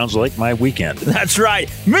 Sounds like my weekend. That's right.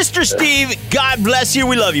 Mr. Steve, God bless you.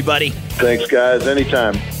 We love you, buddy. Thanks, guys.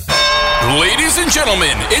 Anytime. Ladies and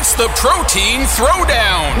gentlemen, it's the Protein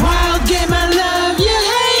Throwdown. Wild game, I love you,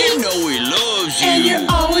 hey. You know he loves you. And you're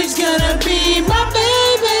always gonna be my baby.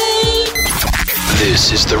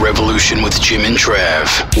 This is The Revolution with Jim and Trav.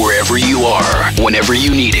 Wherever you are, whenever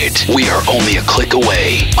you need it, we are only a click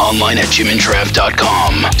away. Online at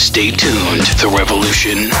jimandtrav.com. Stay tuned. The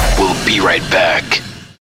Revolution will be right back.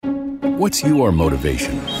 What's your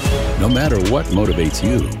motivation? No matter what motivates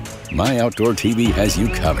you, MyOutdoorTV has you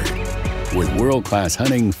covered. With world-class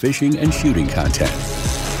hunting, fishing, and shooting content.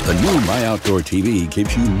 The new MyOutdoorTV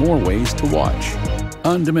gives you more ways to watch.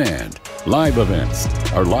 On demand, live events,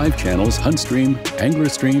 our live channels HuntStream,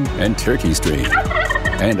 AnglerStream, and TurkeyStream.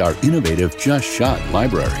 And our innovative Just Shot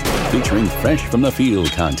library, featuring fresh from the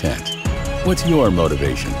field content. What's your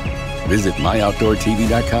motivation? Visit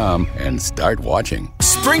MyOutdoorTV.com and start watching.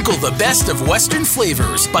 Sprinkle the best of Western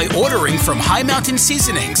flavors by ordering from High Mountain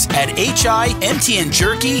Seasonings at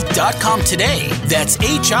HIMTNJerky.com today. That's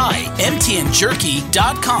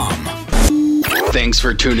HIMTNJerky.com. Thanks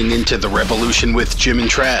for tuning in to The Revolution with Jim and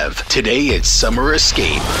Trav. Today it's Summer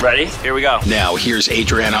Escape. Ready? Here we go. Now here's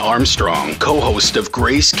Adriana Armstrong, co-host of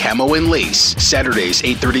Grace, Camo, and Lace. Saturdays,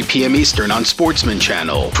 8:30 p.m. Eastern on Sportsman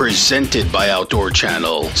Channel. Presented by Outdoor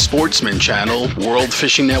Channel, Sportsman Channel, World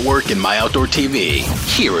Fishing Network, and MyOutdoorTV.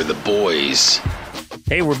 Here are the boys.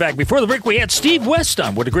 Hey, we're back. Before the break, we had Steve West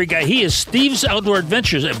on. What a great guy. He is Steve's Outdoor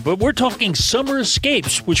Adventures, but we're talking summer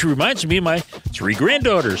escapes, which reminds me of my 3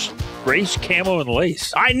 granddaughters, Grace, Camo, and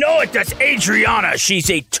Lace. I know it. That's Adriana. She's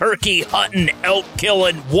a turkey hunting, elk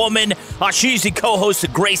killing woman. She's the co-host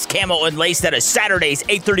of Grace, Camo, and Lace. That is Saturdays,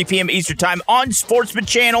 8:30 p.m. Eastern Time on Sportsman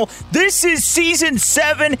Channel. This is season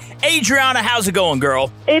 7. Adriana, how's it going,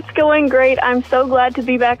 girl? It's going great. I'm so glad to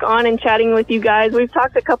be back on and chatting with you guys. We've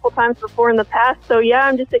talked a couple times before in the past, so yeah,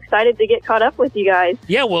 I'm just excited to get caught up with you guys.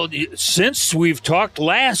 Yeah, well, since we've talked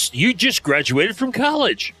last, you just graduated from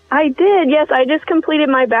college. I did, yes. I just completed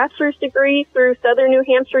my bachelor's degree through Southern New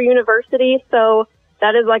Hampshire University, so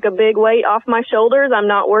that is like a big weight off my shoulders. I'm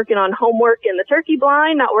not working on homework in the turkey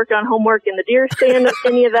blind, not working on homework in the deer stand,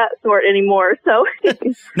 any of that sort anymore. So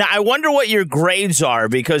now, I wonder what your grades are,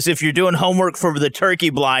 because if you're doing homework for the turkey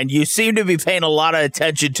blind, you seem to be paying a lot of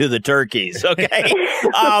attention to the turkeys, okay?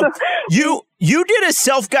 You did a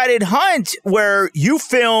self-guided hunt where you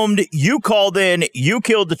filmed, you called in, you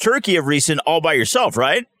killed the turkey of recent all by yourself,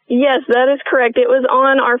 right? Yes, that is correct. It was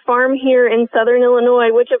on our farm here in Southern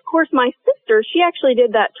Illinois, which, of course, my sister, she actually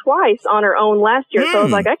did that twice on her own last year. So I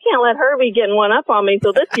was like, I can't let her be getting one up on me.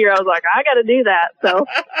 So this year I was like, I got to do that. So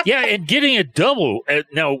yeah, and getting a double.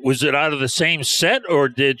 Now, was it out of the same set, or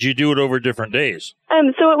did you do it over different days?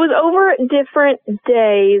 So it was over different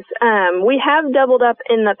days. We have doubled up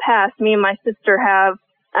in the past. Me and my sister have.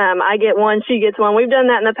 I get one, she gets one. We've done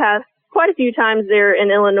that in the past quite a few times there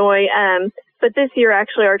in Illinois. But this year,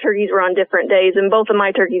 actually, our turkeys were on different days, and both of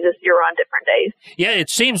my turkeys this year were on different days. Yeah, it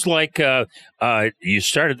seems like you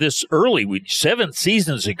started this early, 7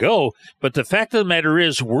 seasons ago, but the fact of the matter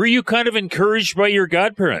is, were you kind of encouraged by your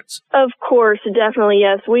godparents? Of course, definitely,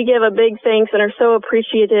 yes. We give a big thanks and are so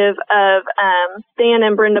appreciative of Stan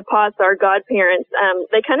and Brenda Potts, our godparents.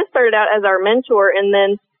 They kind of started out as our mentor, and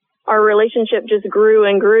then our relationship just grew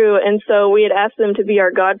and grew, and so we had asked them to be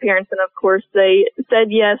our godparents, and of course they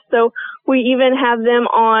said yes. So we even have them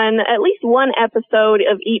on at least one episode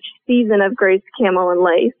of each season of Grace, Camo, and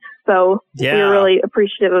Lace. So we're really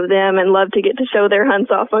appreciative of them and love to get to show their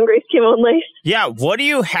hunts off on Grace, Camo, and Lace. Yeah, what do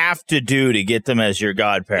you have to do to get them as your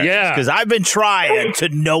godparents? Yeah. Because I've been trying to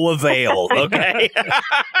no avail, okay?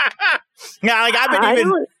 Yeah, like I've been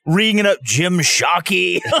even ringing up Jim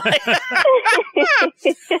Shockey.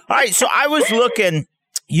 All right, so I was looking.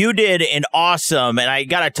 You did an awesome, and I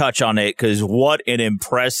got to touch on it because what an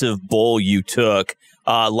impressive bull you took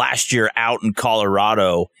last year out in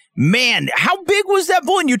Colorado. Man, how big was that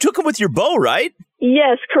bull? And you took him with your bow, right?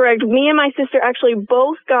 Yes, correct. Me and my sister actually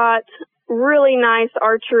both got really nice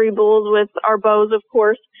archery bulls with our bows, of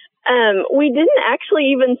course. We didn't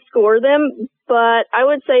actually even score them, but I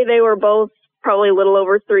would say they were both probably a little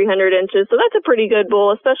over 300 inches. So that's a pretty good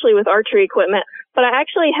bull, especially with archery equipment. But I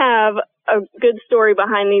actually have a good story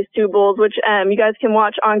behind these two bulls, which you guys can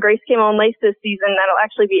watch on Grace, Camo, and Lace this season. That'll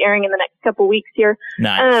actually be airing in the next couple weeks here.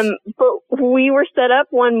 Nice. But we were set up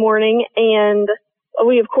one morning, and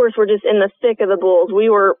we, of course, were just in the thick of the bulls. We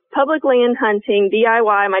were public land hunting,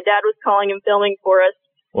 DIY. My dad was calling and filming for us.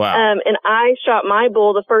 Wow. And I shot my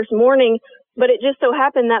bull the first morning, but it just so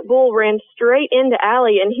happened that bull ran straight into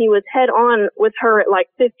Allie, and he was head on with her at like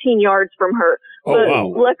 15 yards from her. Oh, but wow.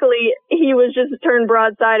 luckily, he was just turned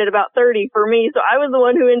broadside at about 30 for me, so I was the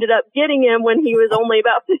one who ended up getting him when he was only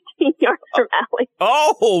about 15 yards from Allie.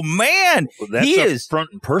 Oh, man. Well, that's he up is front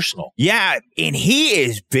and personal. Yeah, and he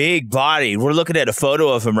is big-bodied. We're looking at a photo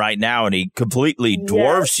of him right now, and he completely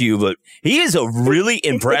dwarfs you, but he is a really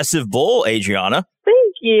impressive bull, Adriana.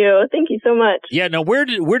 Thank you. Thank you so much. Yeah. Now, where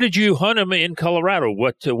did you hunt him in Colorado?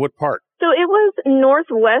 What part? So it was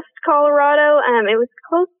northwest Colorado. It was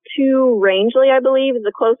close to Rangeley, I believe, is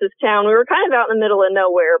the closest town. We were kind of out in the middle of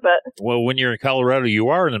nowhere, but... Well, when you're in Colorado, you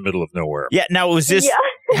are in the middle of nowhere. Yeah. Now, was this...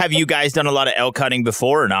 Have you guys done a lot of elk hunting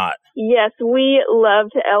before or not? Yes, we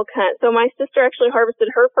love to elk hunt. So my sister actually harvested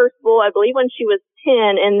her first bull, I believe, when she was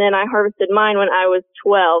 10, and then I harvested mine when I was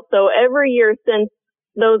 12. So every year since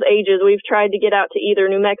those ages, we've tried to get out to either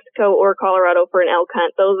New Mexico or Colorado for an elk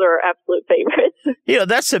hunt. Those are our absolute favorites. You know,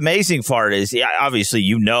 that's the amazing part is, obviously,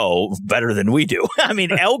 you know better than we do. I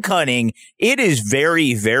mean, elk hunting, it is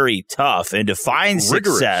very, very tough. And to find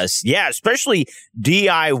success, especially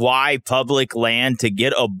DIY public land, to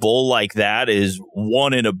get a bull like that is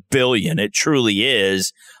 1 in a billion. It truly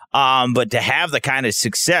is. But to have the kind of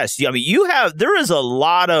success, I mean, there is a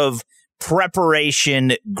lot of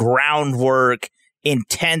preparation, groundwork,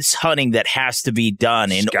 intense hunting that has to be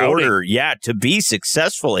done in order, to be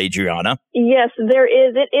successful, Adriana. Yes, there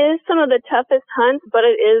is. It is some of the toughest hunts, but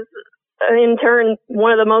it is, in turn,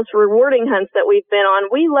 one of the most rewarding hunts that we've been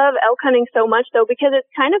on. We love elk hunting so much, though, because it's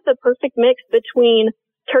kind of the perfect mix between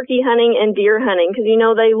turkey hunting and deer hunting, because, you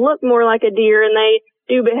know, they look more like a deer and they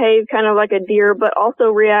do behave kind of like a deer, but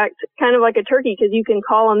also react kind of like a turkey, because you can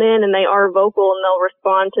call them in and they are vocal and they'll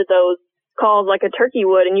respond to those calls like a turkey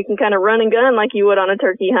would, and you can kind of run and gun like you would on a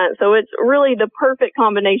turkey hunt. So it's really the perfect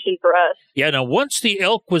combination for us. Yeah, now once the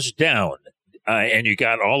elk was down and you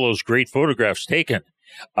got all those great photographs taken,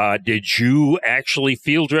 did you actually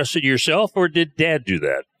field dress it yourself, or did Dad do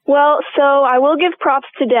that? Well, so I will give props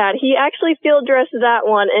to Dad. He actually field dressed that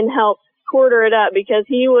one and helped quarter it up, because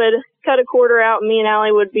he would cut a quarter out and me and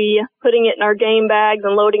Allie would be putting it in our game bags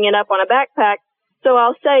and loading it up on a backpack. So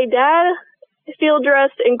I'll say Dad field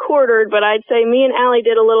dressed and quartered, but I'd say me and Allie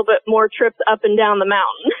did a little bit more trips up and down the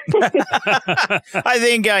mountain. I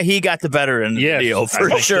think he got the better end of the deal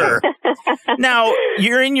for sure. Now,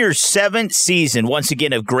 you're in your 7th season, once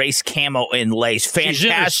again, of Grace, Camo, and Lace.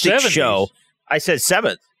 Fantastic show. I said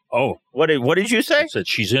 7th. Oh. What did you say? I said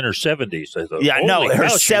she's in her 70s. I thought, no, her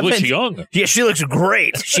 7th. She looks young. Yeah, she looks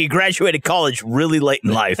great. She graduated college really late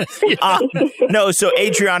in life. So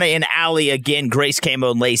Adriana and Allie, again, Grace,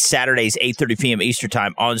 Camo, and Lace, Saturdays, 8:30 p.m. Eastern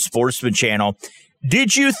Time on Sportsman Channel.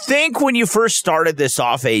 Did you think when you first started this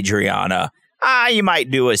off, Adriana, you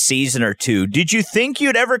might do a season or two? Did you think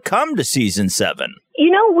you'd ever come to season 7?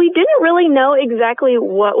 You know, we didn't really know exactly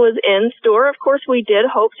what was in store. Of course, we did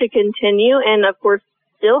hope to continue, and of course,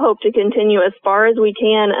 still hope to continue as far as we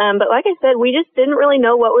can. But like I said, we just didn't really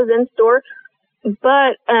know what was in store.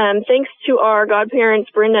 But thanks to our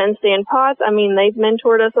godparents, Brenda and Stan Potts, I mean, they've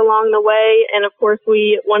mentored us along the way. And of course,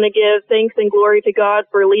 we want to give thanks and glory to God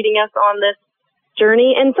for leading us on this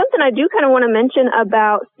journey. And something I do kind of want to mention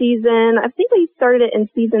about I think we started it in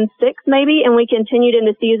season 6 maybe, and we continued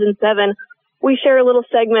into season 7. We share a little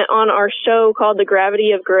segment on our show called The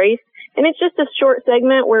Gravity of Grace. And it's just a short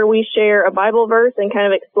segment where we share a Bible verse and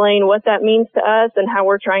kind of explain what that means to us and how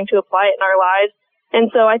we're trying to apply it in our lives.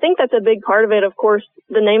 And so I think that's a big part of it. Of course,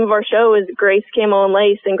 the name of our show is Grace, Camo, and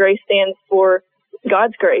Lace, and Grace stands for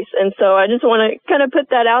God's grace. And so I just want to kind of put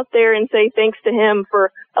that out there and say thanks to him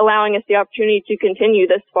for allowing us the opportunity to continue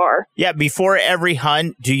this far. Yeah, before every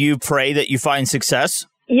hunt, do you pray that you find success?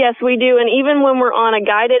 Yes, we do. And even when we're on a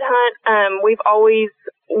guided hunt, we've always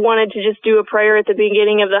wanted to just do a prayer at the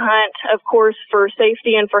beginning of the hunt, of course, for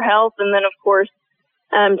safety and for health, and then, of course,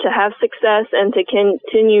 to have success and to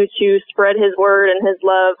continue to spread his word and his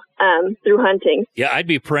love through hunting. Yeah, I'd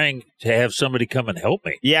be praying to have somebody come and help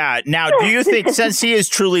me. Yeah. Now, do you think, since he is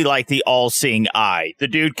truly like the all-seeing eye, the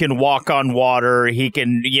dude can walk on water, he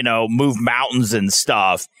can, move mountains and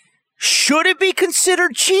stuff, should it be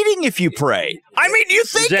considered cheating if you pray? I mean, you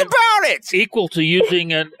think about it. Equal to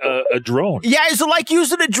using a drone. Yeah, it's like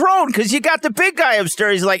using a drone because you got the big guy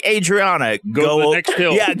upstairs. He's like, Adriana, go to the next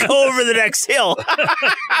hill. Yeah, go over the next hill.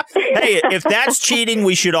 Hey, if that's cheating,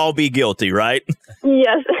 we should all be guilty, right?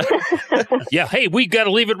 Yes. Yeah, hey, we got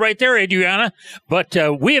to leave it right there, Adriana. But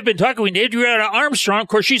we have been talking with Adriana Armstrong. Of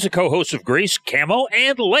course, she's a co-host of Grace, Camo,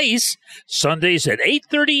 and Lace, Sundays at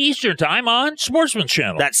 8:30 Eastern Time on Sportsman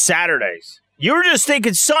Channel. That's Saturdays. You were just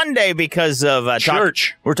thinking Sunday because of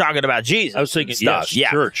church. We're talking about Jesus. I was thinking stuff.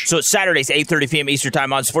 Yes, church. So it's Saturdays, 8:30 p.m. Eastern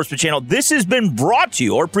Time on Sportsman Channel. This has been brought to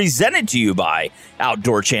you or presented to you by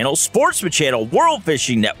Outdoor Channel, Sportsman Channel, World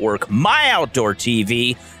Fishing Network,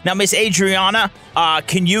 MyOutdoorTV. Now, Miss Adriana,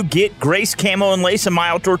 can you get Grace, Camo, and Lace on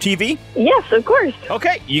MyOutdoorTV? Yes, of course.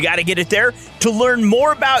 Okay, you got to get it there. To learn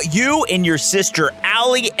more about you and your sister,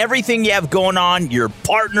 Allie, everything you have going on, your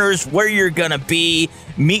partners, where you're going to be,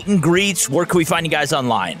 meet and greets, where can we find you guys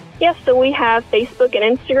online? Yes, so we have Facebook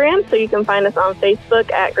and Instagram, so you can find us on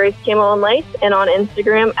Facebook at Grace, Camo, and Lace, and on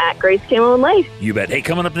Instagram at Grace, Camo, and Lace. You bet. Hey,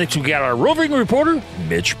 coming up next, we got our roving reporter,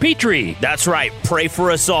 Mitch Petrie. That's right. Pray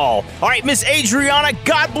for us all. All right, Miss Adriana,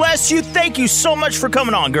 God bless you. Thank you so much for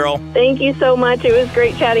coming on, girl. Thank you so much. It was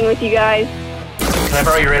great chatting with you guys. Can I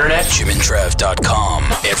borrow your internet? JimandTrav.com.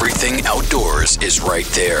 Everything outdoors is right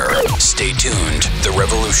there. Stay tuned. The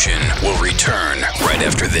revolution will return right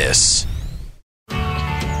after this.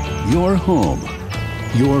 Your home,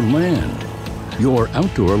 your land, your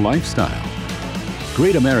outdoor lifestyle.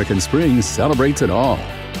 Great American Springs celebrates it all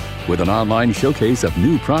with an online showcase of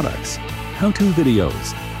new products, how-to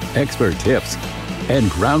videos, expert tips, and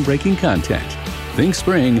groundbreaking content. Think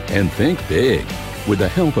spring and think big with the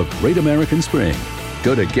help of Great American Spring.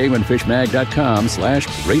 Go to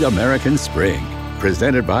GameAndFishMag.com/Great American Spring.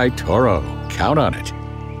 Presented by Toro. Count on it.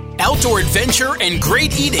 Outdoor adventure and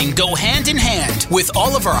great eating go hand in hand with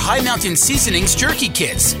all of our High Mountain Seasonings jerky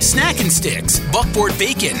kits, snack and sticks, buckboard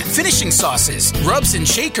bacon, finishing sauces, rubs and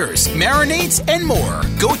shakers, marinades, and more.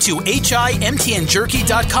 Go to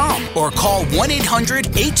HIMTNJerky.com or call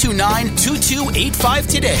 1-800-829-2285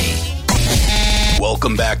 today.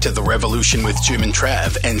 Welcome back to The Revolution with Jim and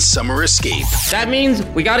Trav and Summer Escape. That means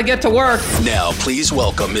we got to get to work. Now, please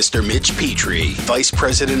welcome Mr. Mitch Petrie, Vice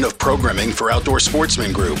President of Programming for Outdoor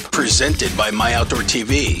Sportsman Group, presented by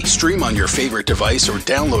MyOutdoorTV. Stream on your favorite device or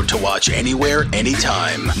download to watch anywhere,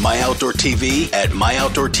 anytime. MyOutdoorTV at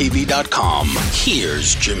MyOutdoorTV.com.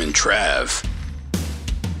 Here's Jim and Trav.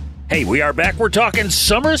 Hey, we are back. We're talking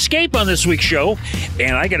Summer Escape on this week's show.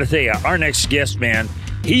 And I got to tell you, our next guest, man,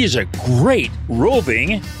 he is a great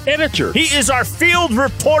roving editor. He is our field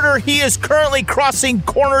reporter. He is currently crossing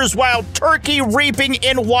corners while turkey reaping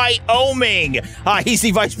in Wyoming. He's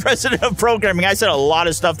the Vice President of Programming. I said a lot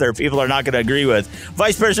of stuff there people are not going to agree with.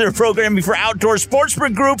 Vice President of Programming for Outdoor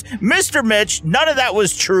Sportsman Group, Mr. Mitch. None of that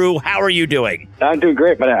was true. How are you doing? I'm doing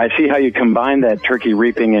great, but I see how you combine that turkey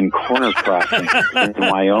reaping and corner crossing in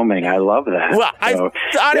Wyoming. I love that. Well, I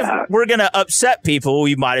thought if we're going to upset people,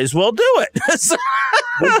 we might as well do it.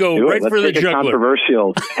 We'll go right for the juggler. A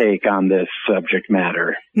controversial take on this subject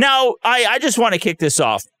matter. Now, I just want to kick this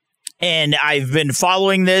off, and I've been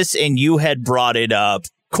following this, and you had brought it up.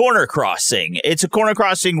 Corner crossing. It's a corner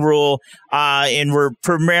crossing rule, and we're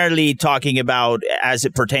primarily talking about as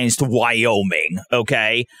it pertains to Wyoming,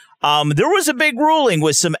 okay? There was a big ruling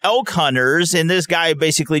with some elk hunters, and this guy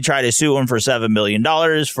basically tried to sue him for $7 million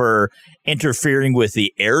for interfering with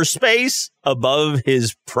the airspace above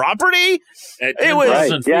his property.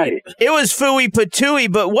 It was fooey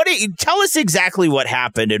patooey, but tell us exactly what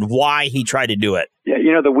happened and why he tried to do it.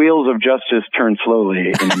 Yeah, the wheels of justice turn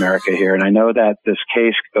slowly in America here, and I know that this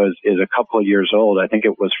case is a couple of years old. I think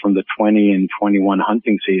it was from the 20 and 21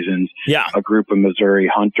 hunting seasons. Yeah. A group of Missouri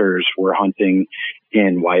hunters were hunting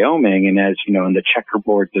in Wyoming, and as you know, in the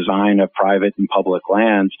checkerboard design of private and public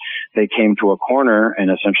lands, they came to a corner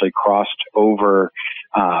and essentially crossed over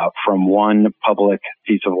from one public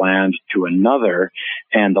piece of land to another,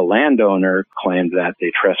 and the landowner claimed that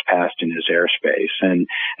they trespassed in his airspace. And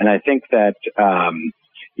I think that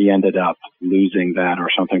he ended up losing that or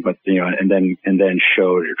something, but, and then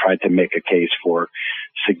showed or tried to make a case for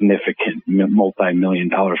significant multi-million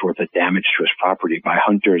dollars worth of damage to his property by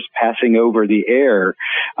hunters passing over the air,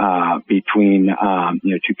 between,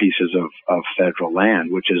 two pieces of federal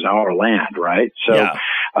land, which is our land, right? So,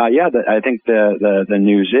 I think the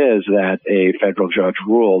news is that a federal judge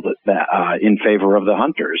ruled that, in favor of the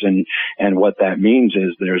hunters. And what that means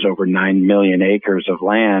is there's over 9 million acres of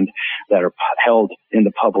land that are held in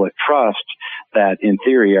the public trust that in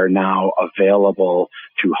theory are now available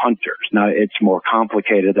to hunters. Now, it's more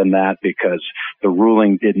complicated than that because the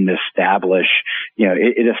ruling didn't establish,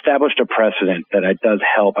 it established a precedent that it does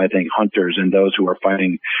help, I think, hunters and those who are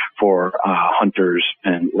fighting for hunters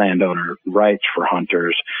and landowner rights for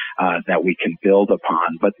hunters that we can build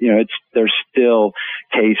upon. But, there's still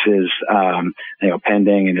cases,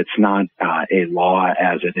 pending, and it's not a law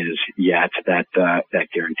as it is yet that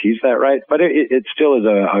guarantees that right. But it still is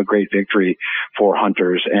a great victory for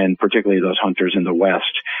hunters, and particularly those hunters in the West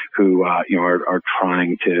who, are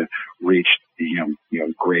trying to reach,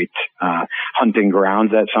 great hunting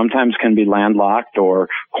grounds that sometimes can be landlocked or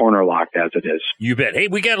corner locked as it is. You bet. Hey,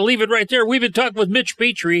 we got to leave it right there. We've been talking with Mitch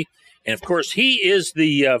Petrie, and of course, he is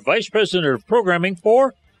the Vice President of Programming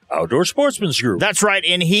for Outdoor Sportsman Group. That's right,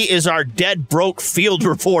 and he is our dead broke field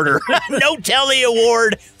reporter. No Telly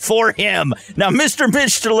Award for him. Now, Mr.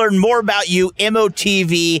 Mitch, to learn more about you,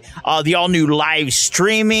 MOTV, the all-new live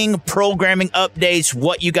streaming, programming updates,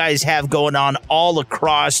 what you guys have going on all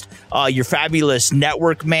across your fabulous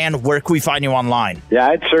network, man, where can we find you online? Yeah,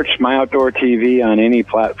 I'd search MyOutdoorTV on any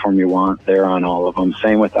platform you want. They're on all of them.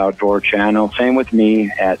 Same with Outdoor Channel. Same with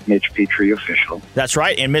me at Mitch Petrie Official. That's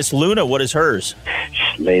right, and Miss Luna, what is hers?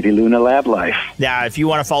 Lady Luna Lab Life. Now, if you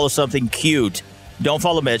want to follow something cute, don't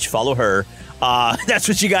follow Mitch, follow her. That's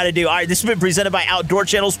what you got to do. All right, this has been presented by Outdoor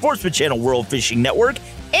Channel, Sportsman Channel, World Fishing Network,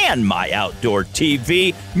 and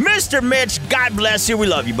MyOutdoorTV. Mr. Mitch, God bless you. We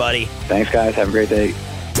love you, buddy. Thanks, guys. Have a great day.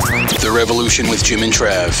 The Revolution with Jim and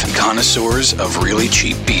Trav, connoisseurs of really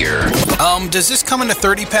cheap beer. Does this come in a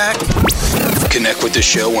 30-pack? Connect with the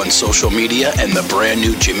show on social media and the brand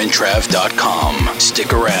new jimandtrav.com.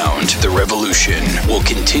 Stick around. The Revolution will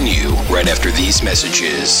continue right after these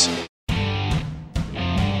messages.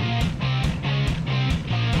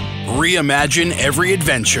 Reimagine every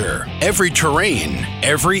adventure, every terrain,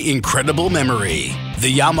 every incredible memory.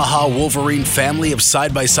 The Yamaha Wolverine family of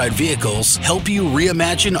side-by-side vehicles help you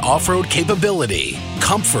reimagine off-road capability,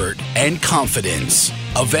 comfort, and confidence.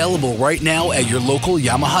 Available right now at your local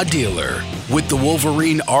Yamaha dealer. With the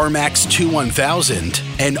Wolverine R-Max 2 1000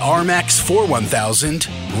 and R-Max 4 1000,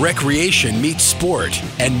 recreation meets sport,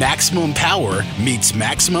 and maximum power meets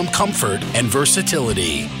maximum comfort and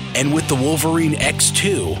versatility. And with the Wolverine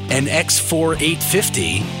X2 and X4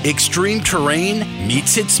 850, extreme terrain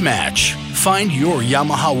meets its match. Find your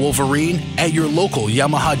Yamaha Wolverine at your local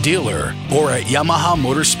Yamaha dealer or at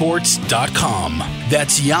YamahaMotorsports.com.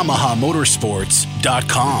 That's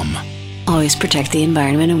YamahaMotorsports.com. Always protect the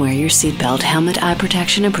environment and wear your seatbelt, helmet, eye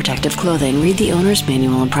protection, and protective clothing. Read the owner's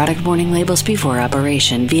manual and product warning labels before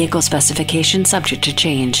operation. Vehicle specifications subject to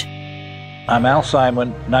change. I'm Al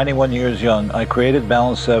Simon, 91 years young. I created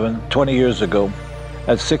Balance 7 20 years ago.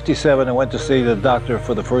 At 67, I went to see the doctor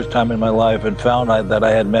for the first time in my life and found that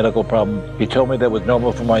I had medical problems. He told me that was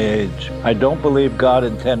normal for my age. I don't believe God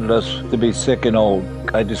intended us to be sick and old.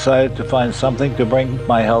 I decided to find something to bring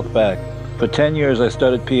my health back. For 10 years, I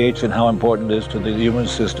studied pH and how important it is to the human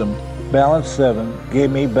system. Balance 7 gave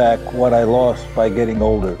me back what I lost by getting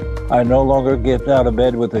older. I no longer get out of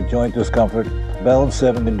bed with a joint discomfort. Balance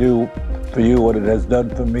 7 can do for you what it has done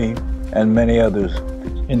for me and many others.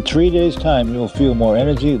 In 3 days' time, you'll feel more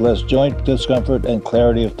energy, less joint discomfort, and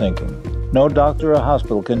clarity of thinking. No doctor or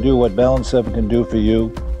hospital can do what Balance 7 can do for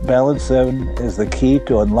you. Balance 7 is the key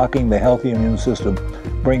to unlocking the healthy immune system.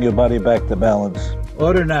 Bring your body back to balance.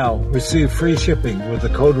 Order now. Receive free shipping with the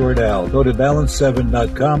code word AL. Go to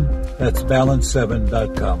balance7.com. That's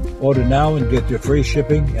balance7.com. Order now and get your free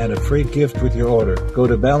shipping and a free gift with your order. Go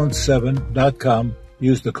to balance7.com.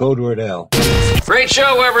 Use the code word AL. Great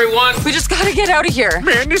show, everyone. We just gotta get out of here.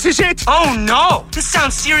 Man, this is it. Oh no, this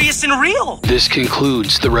sounds serious and real. This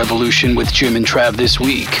concludes The Revolution with Jim and Trav this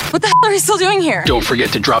week. What the hell are you still doing here? Don't forget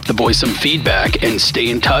to drop the boys some feedback and stay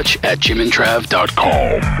in touch at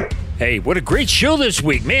jimandtrav.com. Hey, what a great show this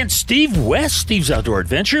week, man. Steve West, Steve's Outdoor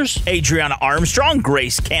Adventures. Adriana Armstrong,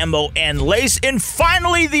 Grace, Camo, and Lace. And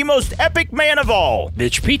finally, the most epic man of all,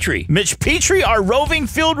 Mitch Petrie. Mitch Petrie, our roving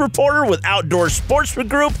field reporter with Outdoor Sportsman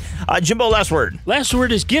Group. Jimbo, last word. Last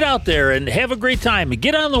word is get out there and have a great time and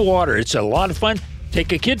get on the water. It's a lot of fun.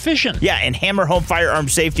 take a kid fishing. Yeah, and hammer home firearm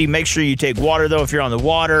safety. Make sure you take water, though, if you're on the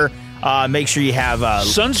water. Make sure you have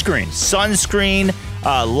sunscreen,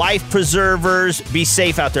 life preservers. Be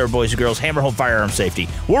safe out there, boys and girls. Hammer home firearm safety.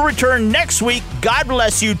 We'll return next week. God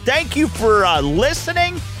bless you. Thank you for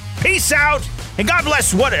listening. Peace out. And God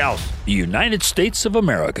bless what else? The United States of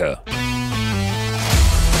America.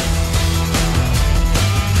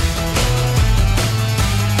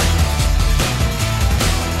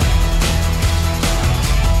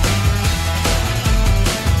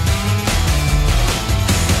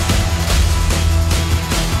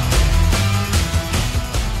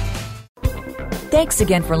 Thanks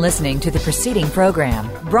again for listening to the preceding program,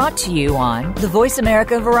 brought to you on the Voice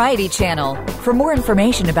America Variety Channel. For more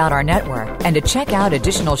information about our network and to check out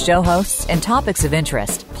additional show hosts and topics of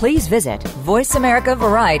interest, please visit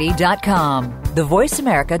VoiceAmericaVariety.com. The Voice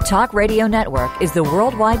America Talk Radio Network is the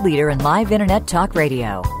worldwide leader in live Internet talk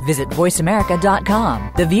radio. Visit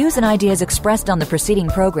VoiceAmerica.com. The views and ideas expressed on the preceding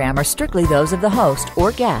program are strictly those of the host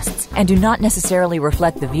or guests and do not necessarily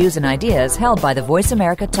reflect the views and ideas held by the Voice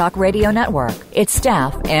America Talk Radio Network, its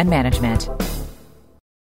staff, and management.